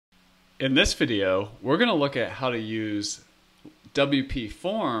In this video, we're going to look at how to use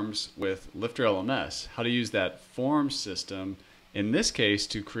WPForms with LifterLMS, how to use that form system, in this case,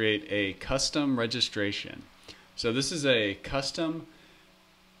 to create a custom registration. So this is a custom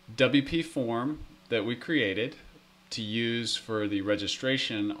WP form that we created to use for the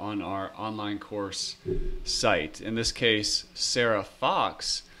registration on our online course site. In this case, Sarah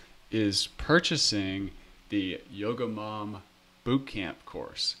Fox is purchasing the Yoga Mom Bootcamp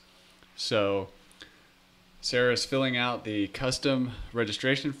course. So Sarah is filling out the custom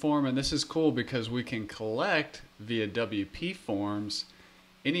registration form, and this is cool because we can collect via WPForms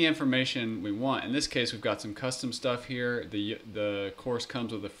any information we want. In this case, we've got some custom stuff here. The course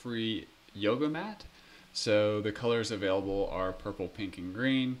comes with a free yoga mat. So the colors available are purple, pink, and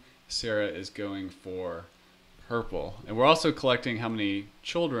green. Sarah is going for purple. And we're also collecting how many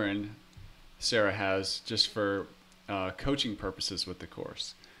children Sarah has just for coaching purposes with the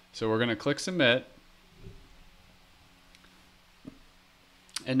course. So we're going to click submit.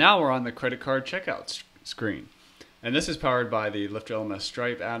 And now we're on the credit card checkout screen. And this is powered by the LifterLMS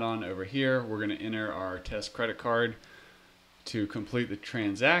Stripe add-on over here. We're going to enter our test credit card to complete the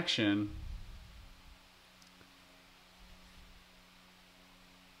transaction.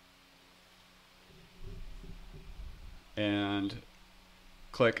 And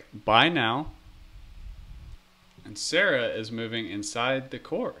click Buy Now. And Sarah is moving inside the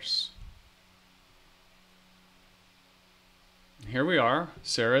course. Here we are.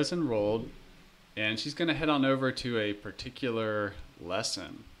 Sarah is enrolled, and she's going to head on over to a particular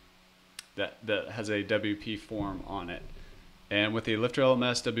lesson that has a WP form on it. And with the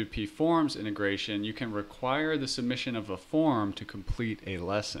LifterLMS WPForms integration, you can require the submission of a form to complete a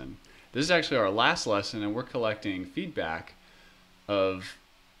lesson. This is actually our last lesson, and we're collecting feedback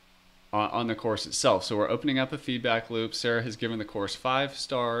on the course itself. So we're opening up a feedback loop. Sarah has given the course 5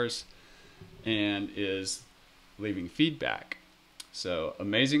 stars and is leaving feedback. So,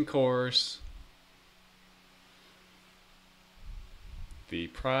 amazing course. The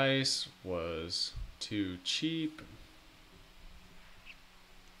price was too cheap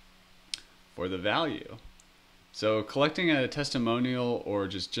for the value. So collecting a testimonial or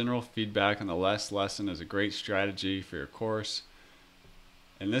just general feedback on the last lesson is a great strategy for your course.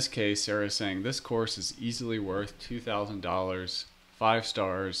 In this case, Sarah is saying this course is easily worth $2,000, 5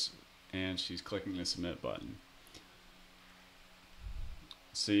 stars, and she's clicking the submit button.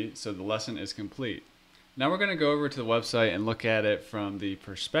 See, so the lesson is complete. Now we're going to go over to the website and look at it from the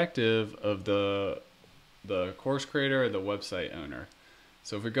perspective of the course creator or the website owner.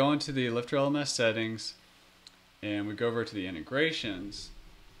 So if we go into the LifterLMS settings and we go over to the integrations,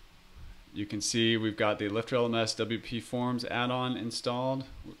 you can see we've got the LifterLMS WPForms add-on installed,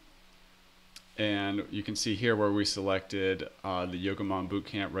 and you can see here where we selected the Yoga Mom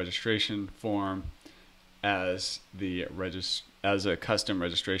Bootcamp registration form as a custom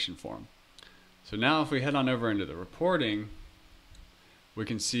registration form. So now if we head on over into the reporting, we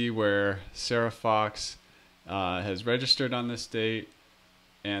can see where Sarah Fox has registered on this date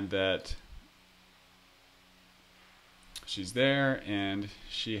and that she's there and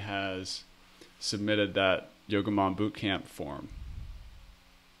she has submitted that Yoga Mom Bootcamp form.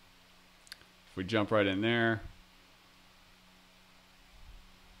 If we jump right in there,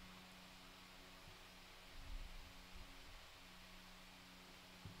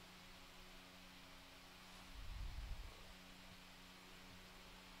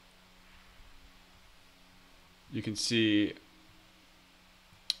 you can see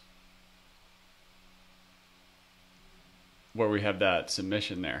where we have that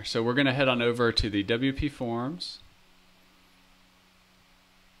submission there. So we're going to head on over to the WPForms,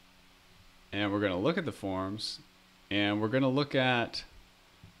 and we're going to look at the forms, and we're going to look at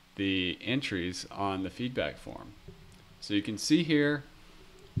the entries on the feedback form. So you can see here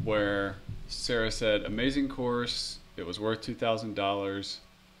where Sarah said, amazing course, it was worth $2,000.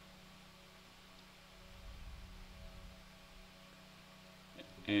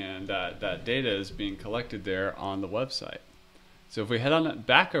 And that data is being collected there on the website. So if we head on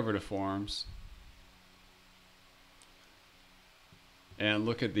back over to forms and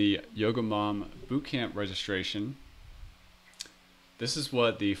look at the Yoga Mom Bootcamp registration, this is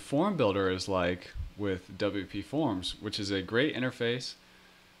what the form builder is like with WPForms, which is a great interface.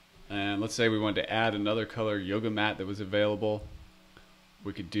 And let's say we wanted to add another color yoga mat that was available.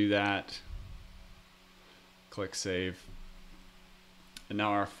 We could do that. Click Save. And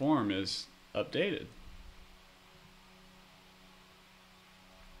now our form is updated.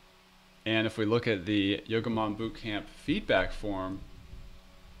 And if we look at the Yoga Mom Bootcamp feedback form,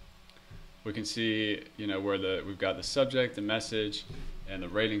 we can see, where we've got the subject, the message, and the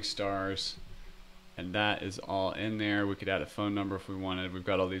rating stars, and that is all in there. We could add a phone number if we wanted. We've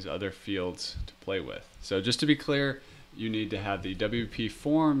got all these other fields to play with. So just to be clear, you need to have the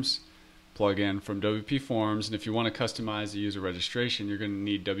WPForms plugin from WPForms, and if you want to customize the user registration, you're going to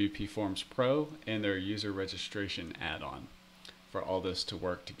need WPForms Pro and their user registration add-on for all this to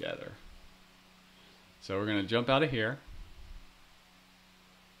work together. So we're going to jump out of here,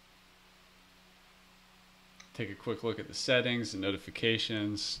 take a quick look at the settings and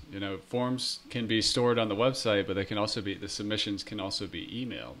notifications. You know, forms can be stored on the website, but they can also be, the submissions can also be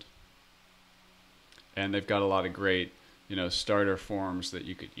emailed. And they've got a lot of great, you know, starter forms that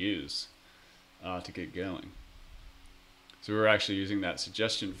you could use to get going. So we're actually using that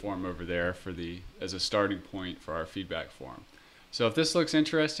suggestion form over there for as a starting point for our feedback form. So if this looks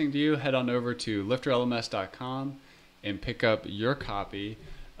interesting to you, head on over to LifterLMS.com and pick up your copy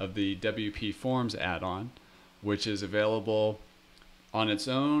of the WPForms add-on, which is available on its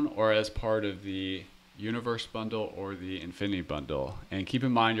own or as part of the Universe bundle or the Infinity bundle. And keep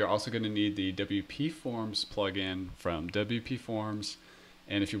in mind, you're also going to need the WPForms plugin from WPForms.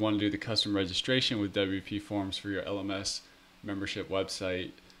 And if you want to do the custom registration with WPForms for your LMS membership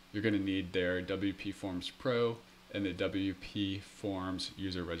website, you're going to need their WPForms Pro and the WPForms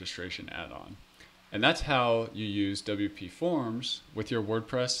User Registration add-on. And that's how you use WPForms with your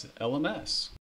WordPress LMS.